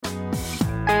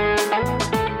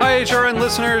HRN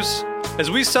listeners.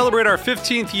 As we celebrate our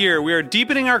 15th year, we are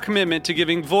deepening our commitment to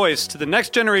giving voice to the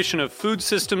next generation of food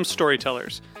systems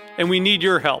storytellers, and we need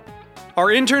your help. Our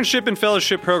internship and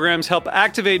fellowship programs help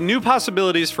activate new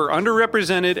possibilities for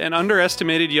underrepresented and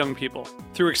underestimated young people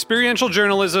through experiential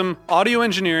journalism, audio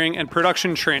engineering, and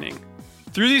production training.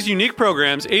 Through these unique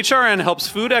programs, HRN helps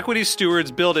food equity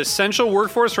stewards build essential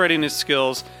workforce readiness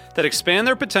skills that expand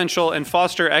their potential and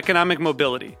foster economic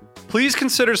mobility. Please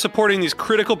consider supporting these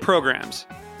critical programs.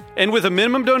 And with a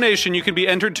minimum donation, you can be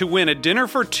entered to win a dinner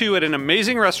for two at an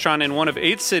amazing restaurant in one of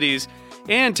 8 cities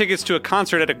and tickets to a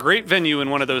concert at a great venue in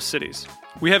one of those cities.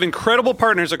 We have incredible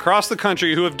partners across the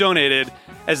country who have donated,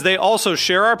 as they also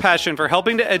share our passion for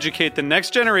helping to educate the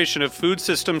next generation of food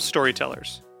systems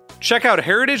storytellers. Check out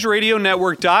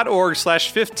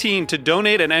heritageradionetwork.org/15 to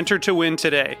donate and enter to win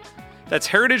today. That's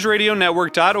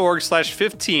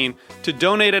heritageradionetwork.org/15 to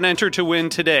donate and enter to win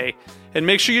today. And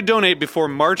make sure you donate before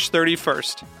March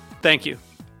 31st. Thank you.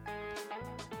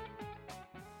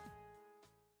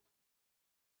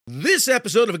 This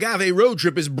episode of Agave Road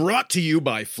Trip is brought to you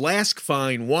by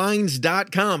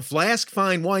FlaskFineWines.com.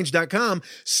 FlaskFineWines.com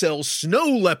sells snow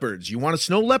leopards. You want a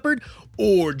snow leopard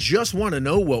or just want to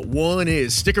know what one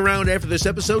is? Stick around after this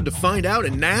episode to find out.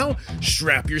 And now,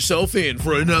 strap yourself in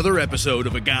for another episode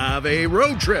of Agave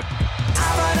Road Trip.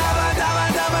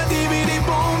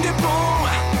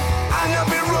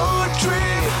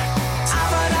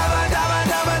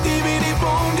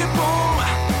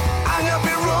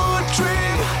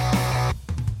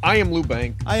 I am Lou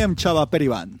Bank. I am Chava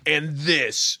Perivan. And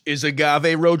this is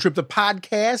Agave Road Trip, the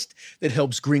podcast that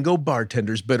helps gringo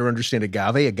bartenders better understand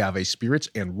agave spirits,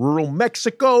 and rural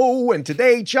Mexico. And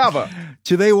today, Chava.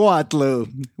 Today what, Lou?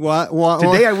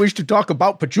 Today I wish to talk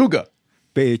about Pechuga.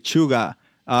 Pechuga.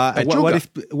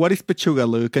 What is Pechuga,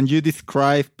 Lou? Can you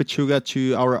describe Pechuga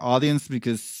to our audience?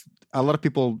 Because a lot of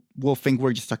people will think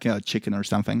we're just talking about chicken or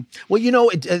something. Well, you know,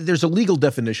 there's a legal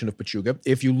definition of Pechuga.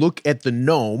 If you look at the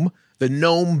NOM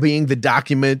being the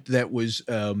document that was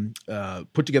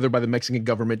put together by the Mexican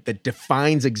government that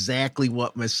defines exactly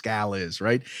what Mezcal is,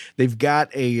 right? They've got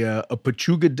a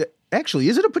Pechuga. Actually,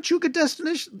 is it a Pechuga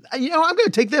destination? You know, I'm going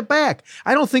to take that back.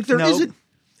 I don't think there is.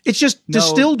 It's just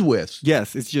distilled with.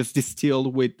 Yes, it's just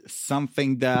distilled with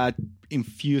something that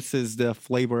infuses the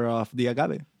flavor of the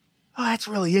agave. Oh, that's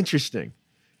really interesting.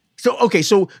 So, okay,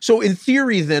 so in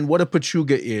theory, then, what a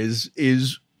Pechuga is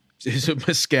a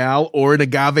mezcal or an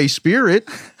agave spirit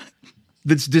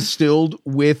that's distilled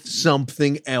with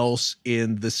something else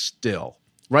in the still,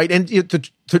 right? And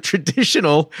the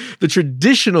traditional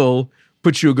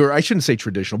Pechuga, or I shouldn't say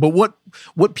traditional, but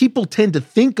what people tend to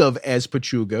think of as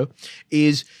Pechuga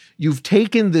is you've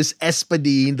taken this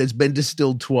espadín that's been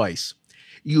distilled twice.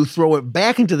 You throw it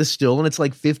back into the still, and it's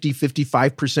like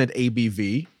 55%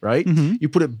 ABV, right? Mm-hmm. You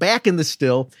put it back in the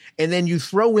still, and then you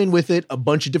throw in with it a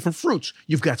bunch of different fruits.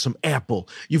 You've got some apple,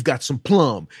 you've got some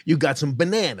plum, you've got some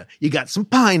banana, you got some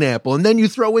pineapple, and then you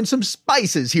throw in some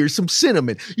spices. Here's some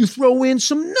cinnamon. You throw in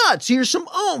some nuts. Here's some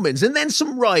almonds, and then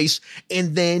some rice,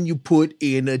 and then you put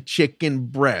in a chicken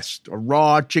breast, a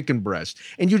raw chicken breast,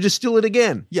 and you distill it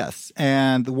again. Yes,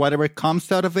 and whatever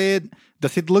comes out of it,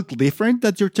 does it look different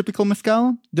than your typical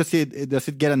mezcal? Does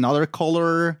it get another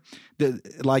color?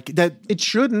 Like that? It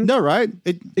shouldn't. No, right?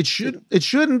 It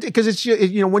shouldn't, because it's,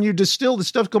 you know, when you distill the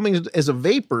stuff coming as a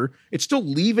vapor, it's still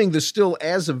leaving the still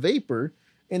as a vapor,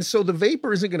 and so the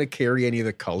vapor isn't going to carry any of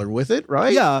the color with it,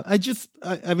 right? Yeah, I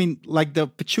mean, like the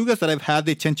Pechugas that I've had,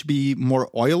 they tend to be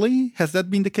more oily. Has that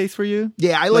been the case for you?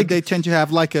 Yeah, they tend to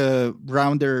have like a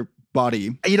rounder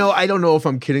body. You know, I don't know if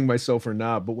I'm kidding myself or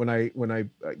not, but when I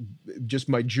just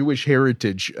my Jewish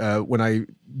heritage, when I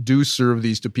do serve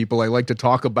these to people, I like to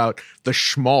talk about the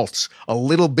schmaltz, a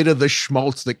little bit of the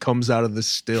schmaltz that comes out of the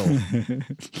still.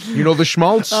 You know the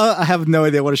schmaltz? I have no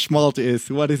idea what a schmaltz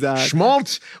is. What is that?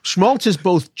 Schmaltz is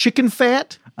both chicken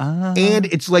fat and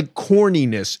it's like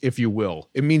corniness, if you will.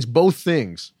 It means both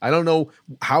things. I don't know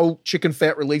how chicken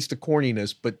fat relates to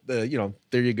corniness, but you know,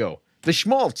 there you go. The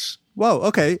schmaltz. Whoa,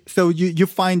 okay. So you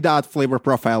find that flavor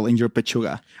profile in your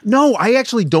Pechuga? No, I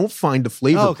actually don't find the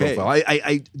flavor profile.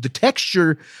 I the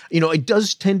texture, you know, it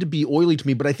does tend to be oily to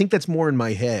me, but I think that's more in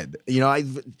my head. You know,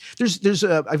 I've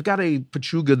got a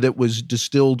Pechuga that was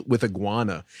distilled with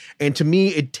iguana, and to me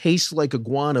it tastes like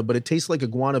iguana, but it tastes like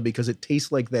iguana because it tastes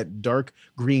like that dark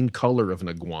green color of an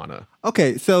iguana.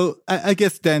 Okay, so I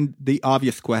guess then the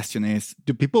obvious question is,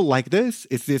 do people like this?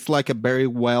 Is this like a very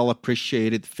well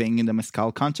appreciated thing in the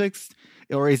mezcal context?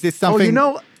 Or is this something? Oh, you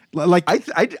know, like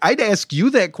I'd ask you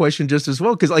that question just as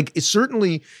well, because like it's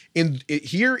certainly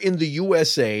here in the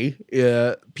USA,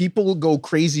 people go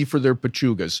crazy for their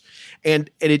Pechugas, and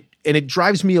And it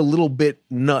drives me a little bit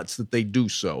nuts that they do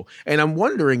so. And I'm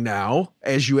wondering now,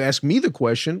 as you ask me the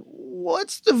question,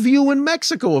 what's the view in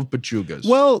Mexico of Pechugas?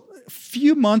 Well, a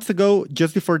few months ago,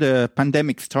 just before the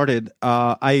pandemic started,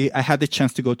 I had the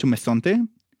chance to go to Mesonte.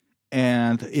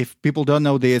 And if people don't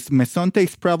know this, Mesonte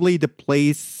is probably the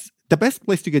best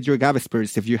place to get your agave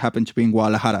spirits if you happen to be in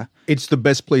Guadalajara. It's the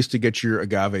best place to get your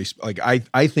agave. Like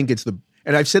I think it's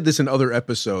and I've said this in other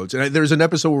episodes, and there's an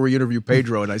episode where we interview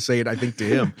Pedro, and I say it, I think, to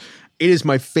him. It is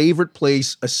my favorite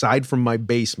place, aside from my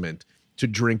basement, to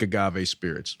drink agave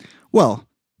spirits. Well,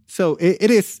 so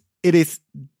it is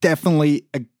definitely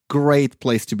a great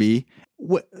place to be.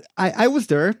 I was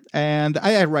there, and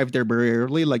I arrived there very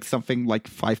early, like something like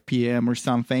 5 p.m. or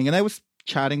something, and I was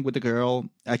chatting with the girl.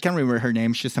 I can't remember her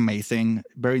name. She's amazing,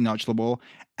 very knowledgeable,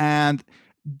 and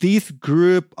this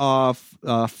group of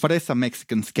fresa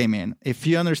Mexicans came in. If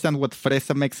you understand what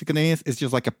fresa Mexican is, it's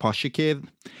just like a poshy kid.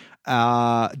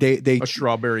 They a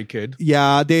strawberry kid.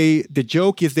 Yeah, the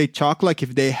joke is they talk like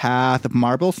if they had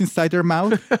marbles inside their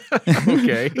mouth.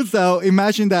 Okay. So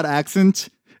imagine that accent.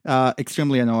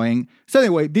 Extremely annoying. So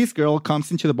anyway, this girl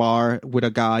comes into the bar with a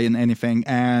guy and anything,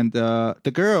 and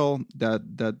the girl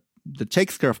that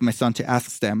takes care of Mesonte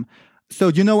asks them, so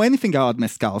do you know anything about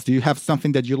mezcals? Do you have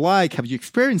something that you like? Have you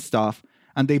experienced stuff?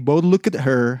 And they both look at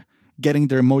her, getting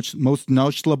their most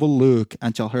knowledgeable look,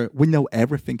 and tell her, we know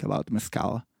everything about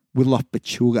mezcal. We love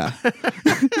Pechuga.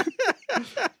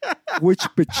 Which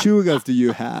Pechugas do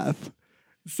you have?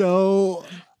 So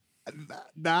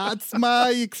that's my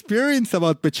experience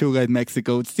about Pechuga in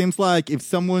Mexico. It seems like if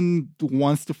someone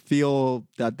wants to feel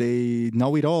that they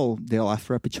know it all, they'll ask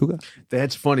for a Pechuga.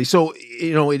 That's funny. So,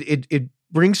 it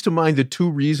brings to mind the two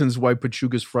reasons why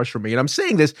Pechugas frustrate me. And I'm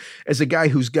saying this as a guy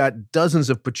who's got dozens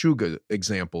of Pechuga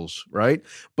examples, right?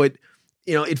 But,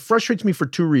 it frustrates me for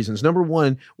two reasons. Number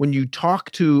one, when you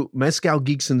talk to mezcal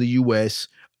geeks in the U.S.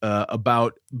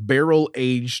 About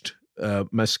barrel-aged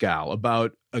mezcal,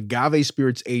 about agave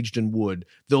spirits aged in wood,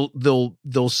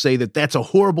 they'll say that that's a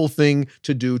horrible thing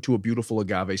to do to a beautiful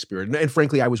agave spirit. And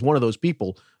frankly, I was one of those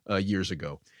people years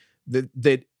ago.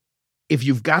 That if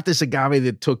you've got this agave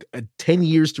that took 10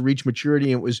 years to reach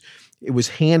maturity, and it was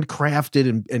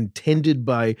handcrafted and tended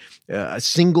by a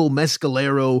single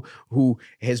mezcalero who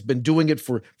has been doing it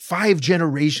for 5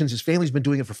 generations. His family's been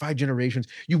doing it for 5 generations.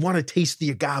 You want to taste the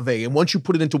agave, and once you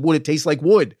put it into wood, it tastes like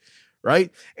wood.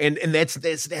 Right. And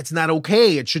that's not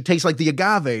okay. It should taste like the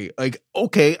agave. Like,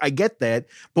 okay, I get that.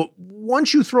 But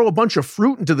once you throw a bunch of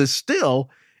fruit into the still,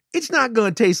 it's not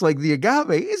going to taste like the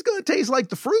agave. It's going to taste like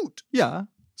the fruit. Yeah.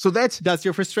 So that's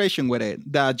your frustration with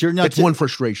it. That you're not. That's one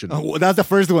frustration. Oh, that's the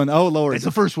first one. Oh Lord, that's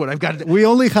the first one. I've got it. We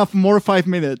only have more 5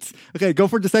 minutes. Okay, go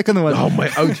for the second one. Oh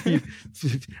my!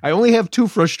 I only have 2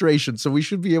 frustrations, so we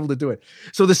should be able to do it.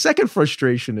 So the second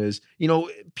frustration is,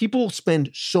 people spend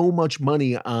so much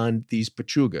money on these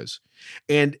Pechugas,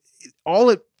 and all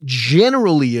it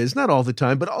generally is, not all the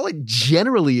time, but all it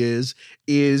generally is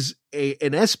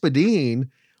an espadine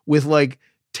with like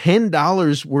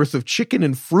 $10 worth of chicken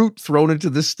and fruit thrown into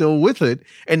the still with it.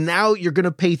 And now you're going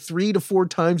to pay 3 to 4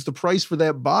 times the price for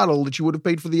that bottle that you would have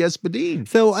paid for the espadine.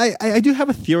 So I do have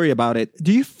a theory about it.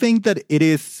 Do you think that it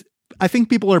is, I think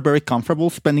people are very comfortable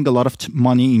spending a lot of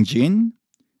money in gin.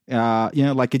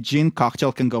 Like a gin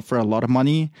cocktail can go for a lot of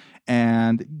money,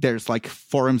 and there's like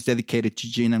forums dedicated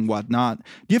to gin and whatnot.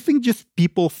 Do you think just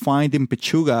people find in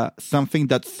Pechuga something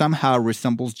that somehow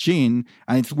resembles gin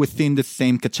and it's within the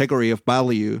same category of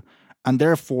value, and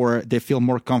therefore they feel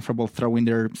more comfortable throwing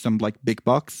there some like big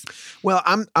bucks? Well,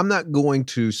 I'm not going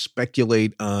to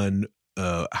speculate on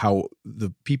how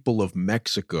the people of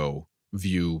Mexico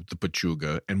view the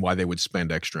Pechuga and why they would spend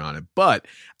extra on it, but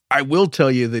I will tell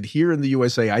you that here in the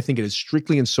USA, I think it is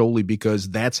strictly and solely because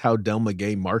that's how Del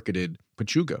Maguey marketed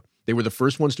Pechuga. They were the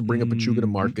first ones to bring a Pechuga to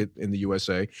market in the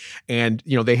USA. And,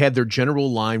 they had their general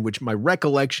line, which my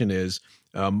recollection is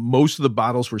most of the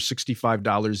bottles were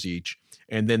 $65 each.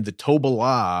 And then the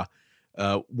Tobola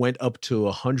went up to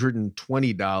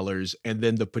 $120. And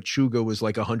then the Pechuga was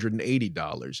like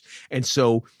 $180. And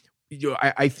so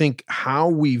I think how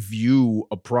we view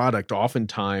a product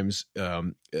oftentimes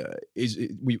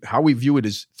how we view it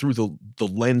is through the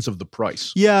lens of the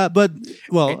price. Yeah, but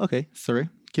okay, sorry,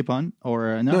 keep on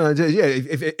or no? Yeah,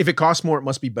 if it costs more, it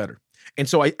must be better. And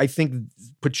so I think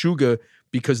Pechuga,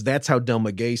 because that's how Del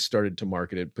Maguey started to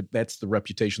market it, but that's the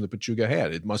reputation that Pechuga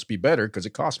had. It must be better because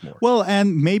it costs more. Well,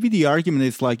 and maybe the argument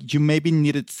is like you maybe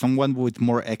needed someone with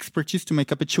more expertise to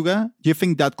make a Pechuga. Do you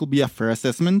think that could be a fair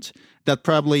assessment? That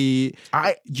probably,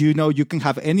 you can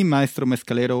have any maestro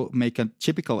mezcalero make a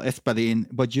typical espadín,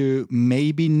 but you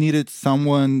maybe needed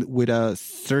someone with a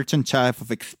certain type of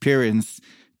experience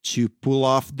to pull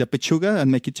off the pechuga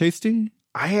and make it tasty?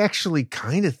 I actually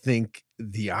kind of think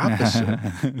the opposite,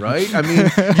 right? I mean,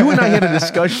 you and I had a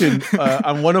discussion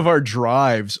on one of our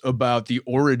drives about the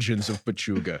origins of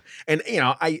Pechuga. And,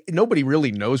 nobody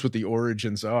really knows what the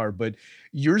origins are, but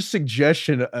your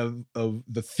suggestion of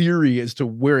the theory as to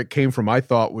where it came from, I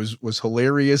thought was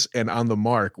hilarious and on the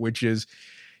mark, which is,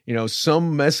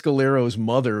 some mezcalero's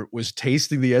mother was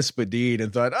tasting the espadín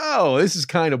and thought, oh, this is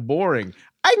kind of boring.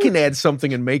 I can add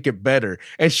something and make it better.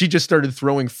 And she just started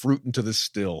throwing fruit into the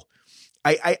still.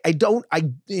 And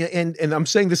I'm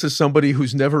saying this as somebody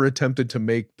who's never attempted to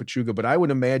make Pechuga, but I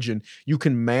would imagine you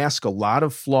can mask a lot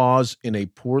of flaws in a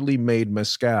poorly made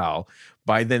mezcal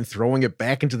by then throwing it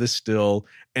back into the still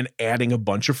and adding a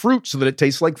bunch of fruit so that it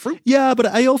tastes like fruit. Yeah, but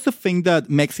I also think that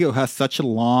Mexico has such a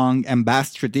long and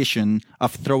vast tradition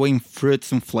of throwing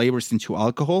fruits and flavors into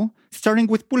alcohol, starting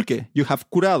with pulque. You have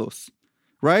curados.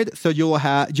 Right? So you'll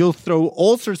throw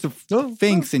all sorts of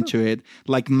things into it,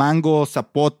 like mango,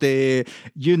 zapote,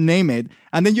 you name it.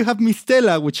 And then you have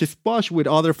mistela, which is posh with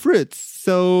other fruits.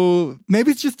 So maybe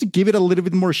it's just to give it a little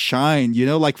bit more shine,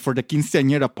 like for the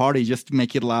quinceañera party, just to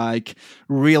make it like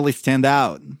really stand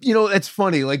out. That's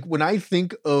funny. Like when I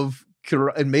think of,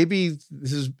 and maybe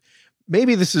this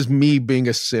is me being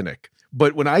a cynic,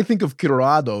 but when I think of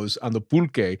curados on the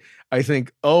pulque, I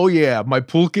think, oh yeah, my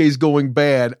pulque is going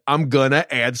bad. I'm going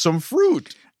to add some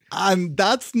fruit.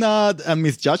 That's not a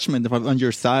misjudgment on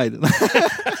your side.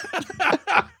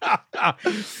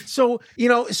 So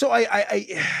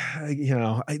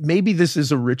maybe this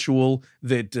is a ritual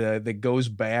that goes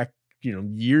back,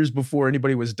 years before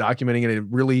anybody was documenting it. It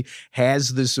really has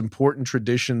this important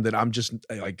tradition that I'm just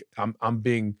like, I'm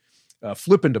being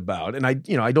flippant about. And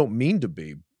I don't mean to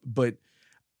be, but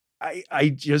I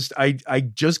just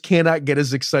cannot get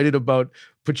as excited about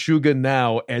Pechuga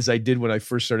now as I did when I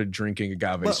first started drinking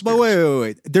agave spirits. But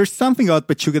wait. There's something about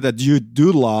Pechuga that you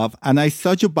do love, and I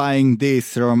saw you buying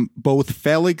this from both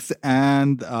Felix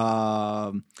and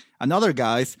another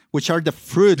guys, which are the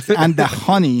fruits and the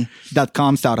honey that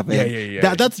comes out of it.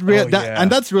 Yeah. That's real,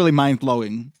 and that's really mind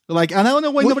blowing. Like, and I don't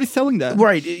know why nobody's selling that.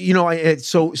 Right.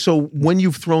 So when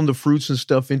you've thrown the fruits and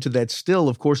stuff into that still,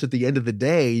 of course, at the end of the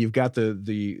day, you've got the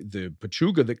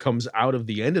Pechuga that comes out of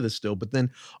the end of the still, but then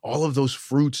all of those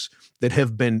fruits that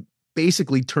have been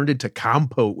basically turned into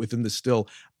compote within the still,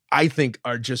 I think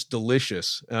are just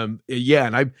delicious. And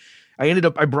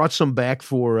I brought some back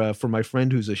for my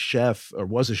friend who's a chef or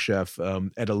was a chef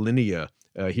at Alinea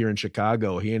here in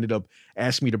Chicago. He ended up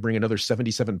asking me to bring another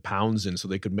 77 pounds in so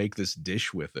they could make this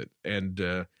dish with it. And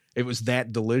it was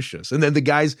that delicious. And then the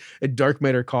guys at Dark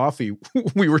Matter Coffee,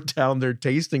 we were down there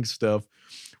tasting stuff.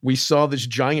 We saw this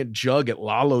giant jug at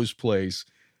Lalo's place.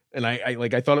 And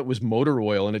I thought it was motor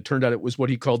oil, and it turned out it was what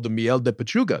he called the miel de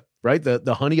pechuga, right?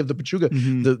 The honey of the pechuga,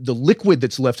 the liquid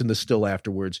that's left in the still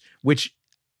afterwards, which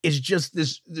is just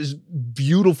this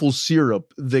beautiful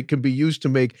syrup that can be used to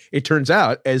make, it turns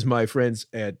out, as my friends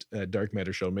at Dark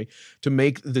Matter showed me, to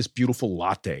make this beautiful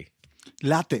latte.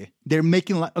 Latte. They're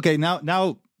making okay,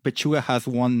 now Pechuga has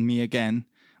won me again.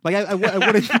 Like I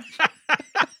wouldn't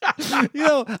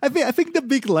I think the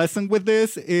big lesson with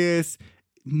this is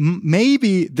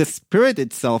maybe the spirit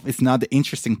itself is not the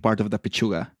interesting part of the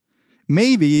Pechuga.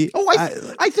 Maybe.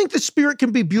 I think the spirit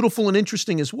can be beautiful and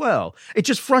interesting as well. It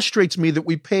just frustrates me that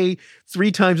we pay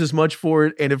 3 times as much for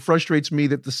it, and it frustrates me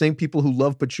that the same people who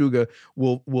love Pechuga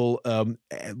will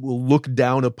look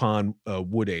down upon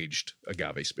wood-aged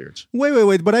agave spirits.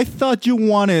 Wait! But I thought you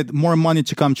wanted more money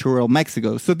to come to rural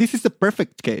Mexico, so this is the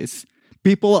perfect case.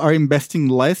 People are investing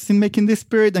less in making this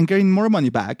spirit and getting more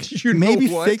money back. Maybe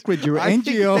Sacred, your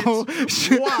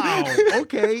NGO. Wow.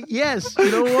 Okay. Yes. You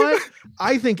know what?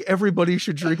 I think everybody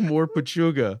should drink more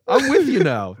Pechuga. I'm with you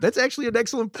now. That's actually an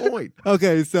excellent point.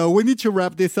 Okay. So we need to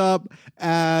wrap this up.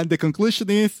 And the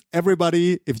conclusion is,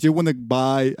 everybody, if you want to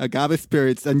buy agave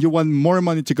spirits and you want more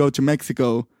money to go to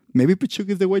Mexico, maybe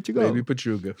Pechuga is the way to go. Maybe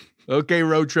Pechuga. Okay,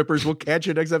 road trippers. We'll catch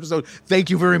you next episode.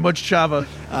 Thank you very much, Chava.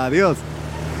 Adios.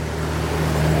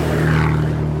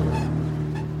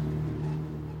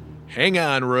 Hang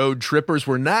on, road trippers.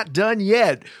 We're not done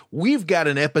yet. We've got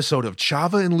an episode of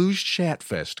Chava and Lou's Chat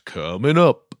Fest coming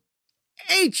up.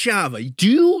 Hey, Chava,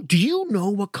 do you know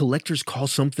what collectors call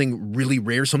something really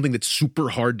rare, something that's super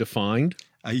hard to find?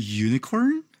 A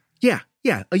unicorn? Yeah,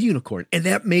 a unicorn. And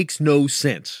that makes no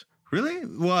sense. Really?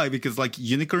 Why? Because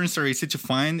unicorns are easy to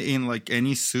find in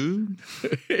any suit?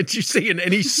 Did you say in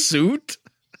any suit?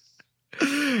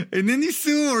 In any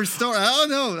zoo or store, I don't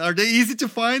know. Are they easy to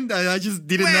find? I just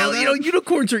didn't know that.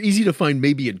 Unicorns are easy to find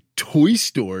maybe in toy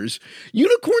stores.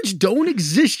 Unicorns don't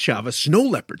exist, Chava. Snow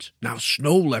leopards. Now,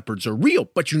 snow leopards are real,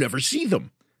 but you never see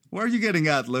them. Where are you getting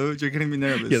at, Lou? You're getting me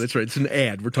nervous. Yeah, that's right. It's an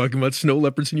ad. We're talking about snow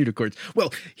leopards and unicorns.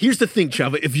 Well, here's the thing,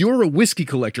 Chava. If you're a whiskey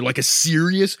collector, like a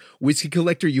serious whiskey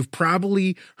collector, you've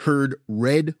probably heard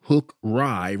Red Hook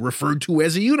Rye referred to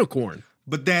as a unicorn.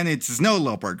 But then it's a snow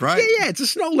leopard, right? Yeah, it's a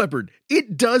snow leopard.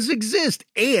 It does exist.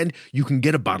 And you can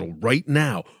get a bottle right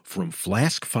now from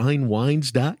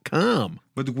flaskfinewines.com.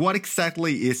 But what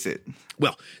exactly is it?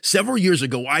 Well, several years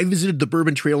ago, I visited the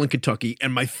Bourbon Trail in Kentucky,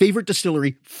 and my favorite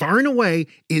distillery, far and away,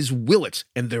 is Willett's,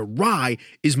 and their rye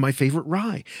is my favorite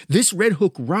rye. This Red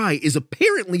Hook Rye is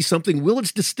apparently something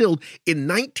Willett's distilled in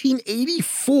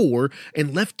 1984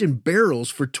 and left in barrels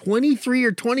for 23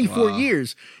 or 24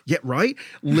 years. Yet, right?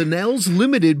 Linnell's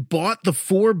Limited bought the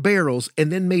 4 barrels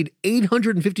and then made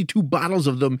 852 bottles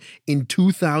of them in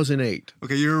 2008.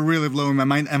 Okay, you're really blowing my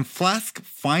mind. And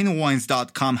flaskfinewines.com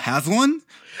has one?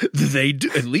 They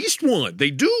do, at least one. They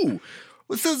do.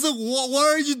 So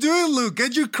what are you doing, Luke?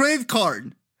 Get your credit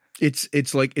card. It's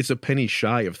a penny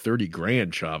shy of 30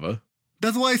 grand, Chava.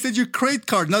 That's why I said your credit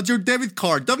card, not your debit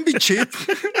card. Don't be cheap.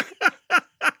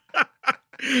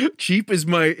 Cheap is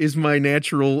my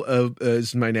natural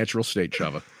state,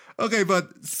 Chava. Okay,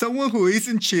 but someone who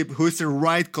isn't cheap, who is the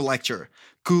right collector,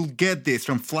 could get this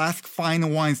from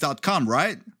flaskfinewines.com,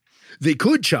 right? They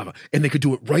could, Chava, and they could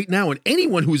do it right now. And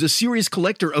anyone who's a serious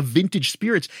collector of vintage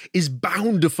spirits is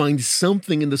bound to find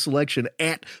something in the selection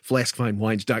at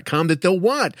flaskfinewines.com that they'll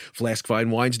want.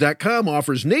 Flaskfinewines.com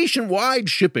offers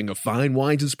nationwide shipping of fine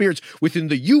wines and spirits within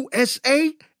the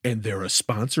USA, and they're a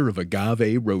sponsor of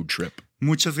Agave Road Trip.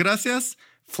 Muchas gracias.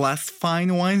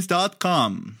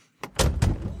 Flaskfinewines.com.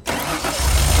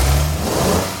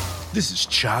 This is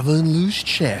Chava and Lou's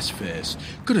Chas Fest.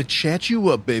 Gonna chat you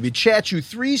up, baby. Chat you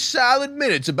 3 solid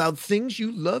minutes about things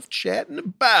you love chatting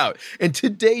about. And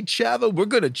today, Chava, we're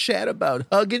gonna chat about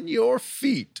hugging your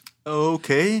feet.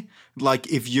 Okay. Like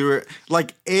if you're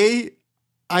like I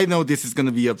know this is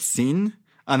gonna be obscene,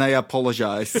 and I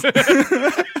apologize.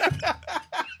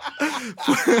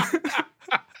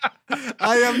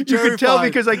 I am terrified. You could tell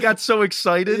because I got so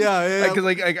excited. Yeah. Because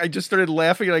I just started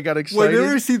laughing and I got excited.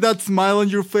 Whenever I see that smile on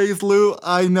your face, Lou,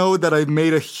 I know that I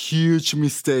made a huge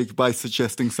mistake by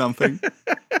suggesting something.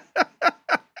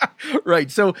 Right.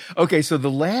 So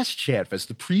the last Chat Fest,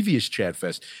 the previous Chat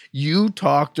Fest, you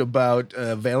talked about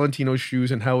Valentino shoes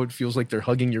and how it feels like they're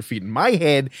hugging your feet. And my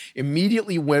head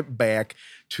immediately went back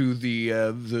to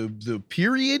the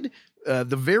period.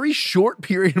 The very short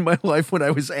period in my life when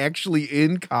I was actually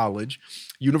in college,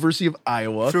 University of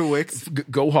Iowa. Through Wicks.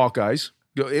 Go Hawkeyes.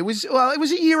 It was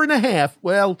a year and a half.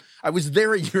 Well, I was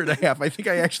there a year and a half. I think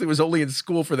I actually was only in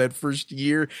school for that first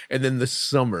year and then the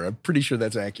summer. I'm pretty sure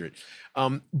that's accurate.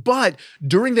 But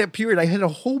during that period, I had a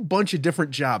whole bunch of different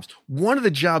jobs. One of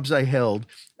the jobs I held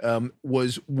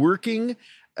was working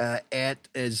at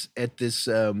this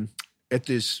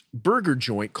burger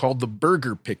joint called the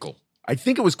Burger Pickle. I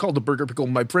think it was called the Burger Pickle.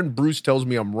 My friend Bruce tells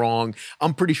me I'm wrong.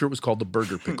 I'm pretty sure it was called the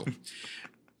Burger Pickle.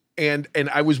 And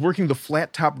I was working the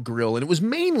flat top grill, and it was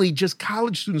mainly just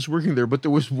college students working there. But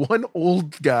there was one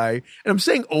old guy, and I'm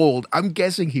saying old. I'm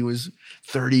guessing he was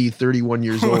 30, 31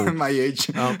 years old. My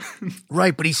age.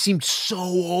 Right, but he seemed so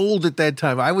old at that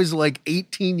time. I was like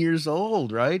 18 years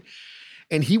old, right?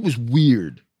 And he was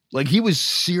weird. Like, he was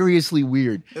seriously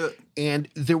weird. And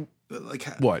there... Like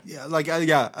what? Yeah, like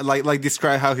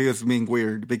describe how he was being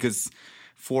weird, because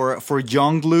for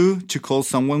young Lou to call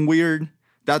someone weird,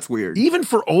 that's weird. Even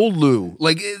for old Lou,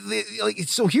 like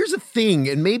so. Here's the thing,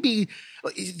 and maybe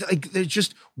like there's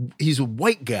just he's a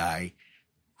white guy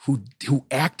who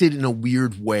acted in a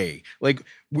weird way. Like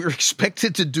we're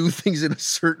expected to do things in a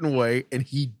certain way, and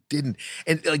he didn't.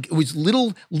 And like it was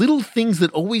little things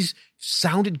that always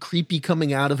sounded creepy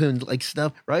coming out of him, like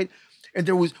stuff, right? And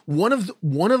there was one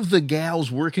of the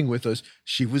gals working with us.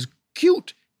 She was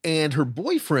cute, and her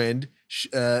boyfriend,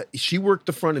 she worked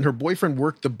the front, and her boyfriend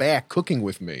worked the back, cooking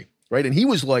with me, right? And he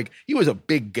was a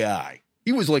big guy.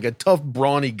 He was like a tough,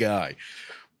 brawny guy.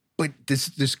 But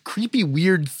this creepy,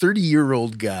 weird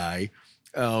 30-year-old guy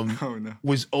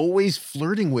was always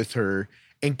flirting with her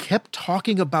and kept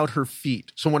talking about her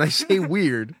feet. So when I say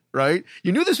weird, right?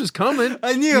 You knew this was coming.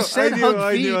 I knew. You said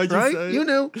hug feet, right? Said. You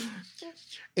knew.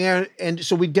 And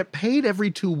so we'd get paid every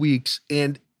 2 weeks,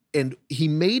 and he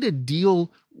made a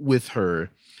deal with her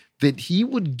that he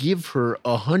would give her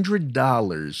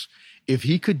 $100 if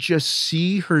he could just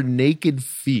see her naked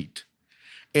feet.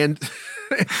 And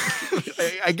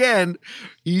again,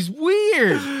 he's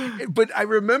weird. But I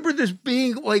remember this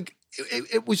being like,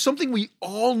 it was something we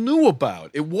all knew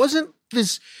about. It wasn't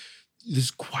this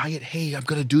quiet, hey, I'm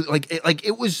going to do like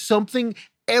it was something.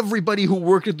 Everybody who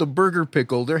worked at the Burger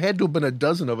Pickle, there had to have been a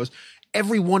dozen of us.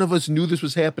 every one of us knew this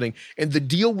was happening. And the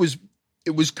deal was,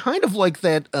 it was kind of like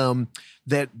that,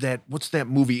 what's that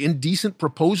movie? Indecent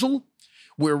Proposal,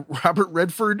 where Robert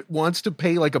Redford wants to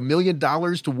pay like $1 million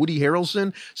to Woody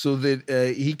Harrelson so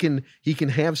that he can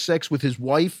have sex with his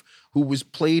wife, who was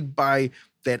played by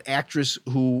that actress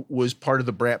who was part of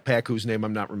the Brat Pack, whose name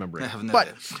I'm not remembering. But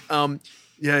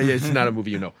yeah, it's not a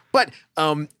movie, But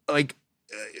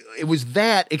it was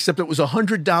that, except it was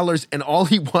 $100, and all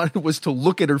he wanted was to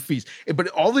look at her feet. But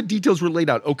all the details were laid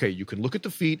out. Okay, you can look at the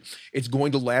feet. It's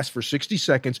going to last for 60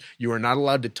 seconds. You are not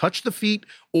allowed to touch the feet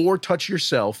or touch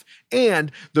yourself. And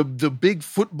the big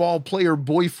football player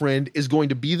boyfriend is going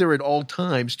to be there at all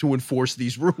times to enforce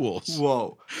these rules.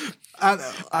 Whoa.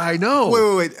 I know.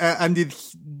 Wait. And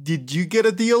did you get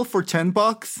a deal for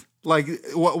 $10? Like,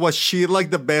 was she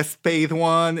like the best paid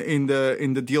one in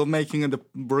the deal making and the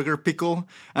burger pickle?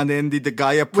 And then did the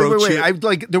guy approach wait.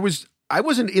 I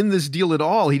wasn't in this deal at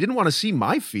all. He didn't want to see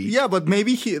my feet. Yeah, but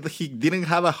maybe he didn't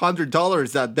have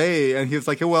 $100 that day, and he was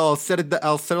like, well,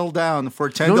 I'll settle down for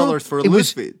 $10 for a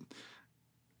loose feet.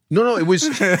 No, it was.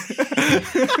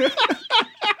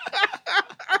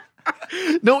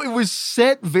 No, it was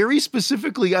set very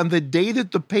specifically on the day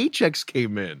that the paychecks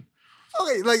came in.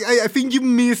 Okay, like I think you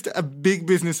missed a big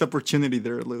business opportunity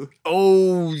there, Lou.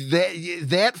 Oh,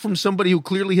 that from somebody who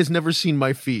clearly has never seen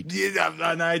my feet. Yeah,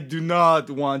 and I do not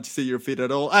want to see your feet at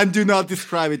all, and do not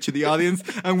describe it to the audience.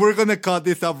 And we're gonna cut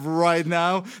this up right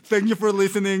now. Thank you for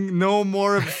listening. No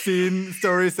more obscene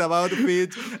stories about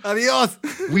feet. Adios.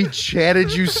 We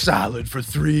chatted you solid for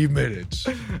 3 minutes.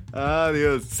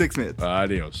 Adios. 6 minutes.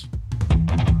 Adios.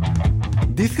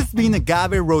 This has been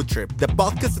Agave Road Trip, the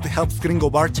podcast that helps gringo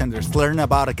bartenders learn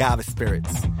about agave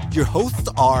spirits. Your hosts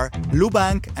are Lou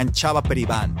Bank and Chava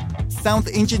Periban. Sound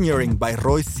engineering by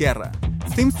Roy Sierra.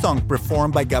 Theme song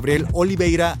performed by Gabriel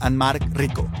Oliveira and Mark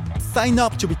Rico. Sign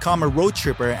up to become a road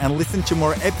tripper and listen to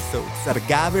more episodes at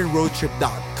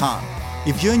agaveroadtrip.com.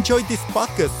 If you enjoyed this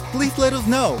podcast, please let us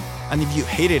know. And if you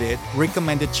hated it,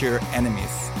 recommend it to your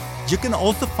enemies. You can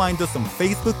also find us on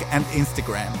Facebook and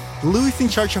Instagram. Lou is in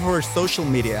charge of our social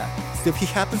media, so if he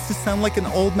happens to sound like an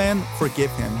old man, forgive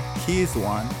him. He is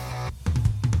one.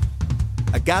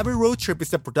 Agave Road Trip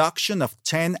is a production of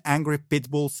 10 Angry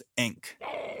Pitbulls, Inc.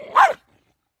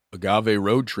 Agave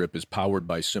Road Trip is powered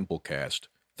by Simplecast.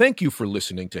 Thank you for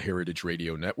listening to Heritage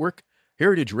Radio Network.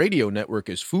 Heritage Radio Network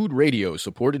is food radio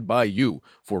supported by you.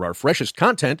 For our freshest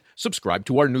content, subscribe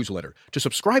to our newsletter. To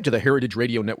subscribe to the Heritage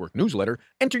Radio Network newsletter,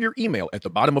 enter your email at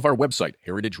the bottom of our website,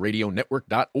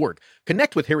 heritageradionetwork.org.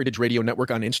 Connect with Heritage Radio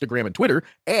Network on Instagram and Twitter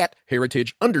at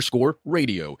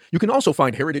heritage_radio. You can also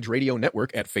find Heritage Radio Network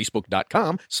at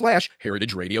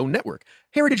facebook.com/Heritage Radio Network.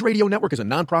 Heritage Radio Network is a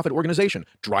nonprofit organization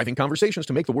driving conversations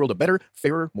to make the world a better,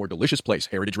 fairer, more delicious place.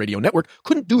 Heritage Radio Network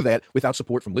couldn't do that without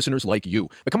support from listeners like you.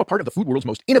 Become a part of the food world's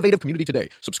most innovative community today.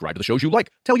 Subscribe to the shows you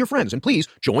like, tell your friends, and please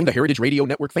join the Heritage Radio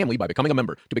Network family by becoming a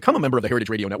member. To become a member of the Heritage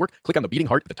Radio Network, click on the beating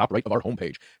heart at the top right of our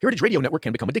homepage. Heritage Radio Network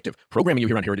can become addictive. Programming you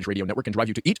hear on Heritage Radio Network can drive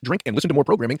you to eat, drink, and listen to more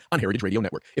programming on Heritage Radio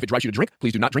Network. If it drives you to drink,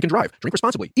 please do not drink and drive. Drink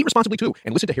responsibly. Eat responsibly too.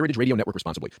 And listen to Heritage Radio Network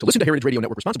responsibly. To listen to Heritage Radio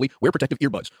Network responsibly, wear protective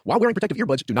earbuds. While wearing protective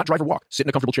earbuds, do not drive or walk. Sit in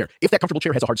a comfortable chair. If that comfortable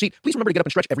chair has a hard seat, please remember to get up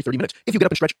and stretch every 30 minutes. If you get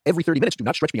up and stretch every 30 minutes, do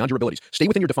not stretch beyond your abilities. Stay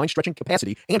within your defined stretching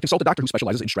capacity and consult a doctor who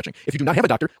specializes in stretching. If you do not have a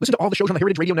doctor, listen to all the shows on the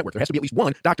Heritage Radio Network. There has to be at least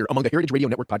one doctor among the Heritage Radio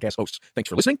Network podcast hosts. Thanks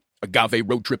for listening. Agave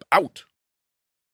Road Trip out.